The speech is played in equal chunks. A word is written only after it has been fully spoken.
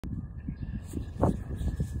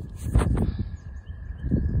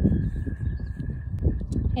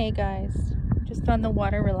Hey guys, just on the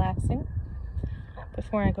water relaxing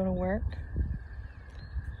before I go to work.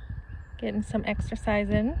 Getting some exercise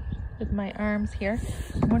in with my arms here.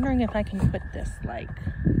 I'm wondering if I can put this like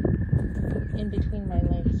in between my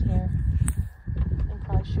legs here and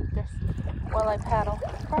probably shoot this while I paddle.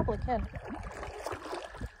 Probably can.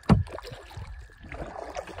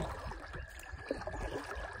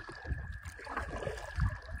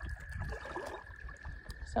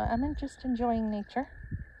 So I'm just enjoying nature.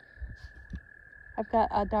 I've got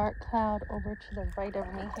a dark cloud over to the right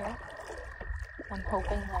of me here. I'm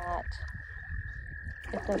hoping that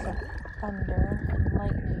it doesn't thunder and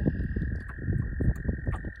lightning.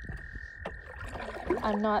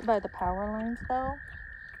 I'm not by the power lines though,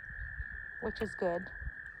 which is good.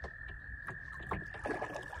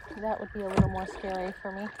 That would be a little more scary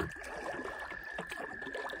for me.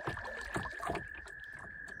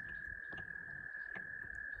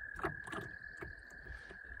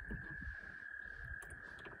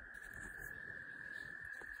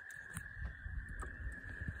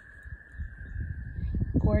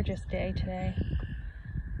 Gorgeous day today.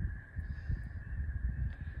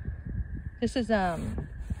 This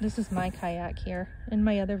is my kayak here. In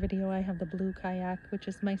my other video I have the blue kayak, which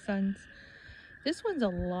is my son's. This one's a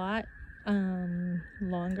lot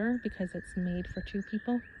longer because it's made for two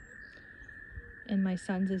people, and my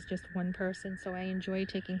son's is just one person, so I enjoy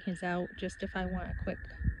taking his out just if I want a quick,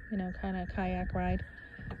 kind of kayak ride.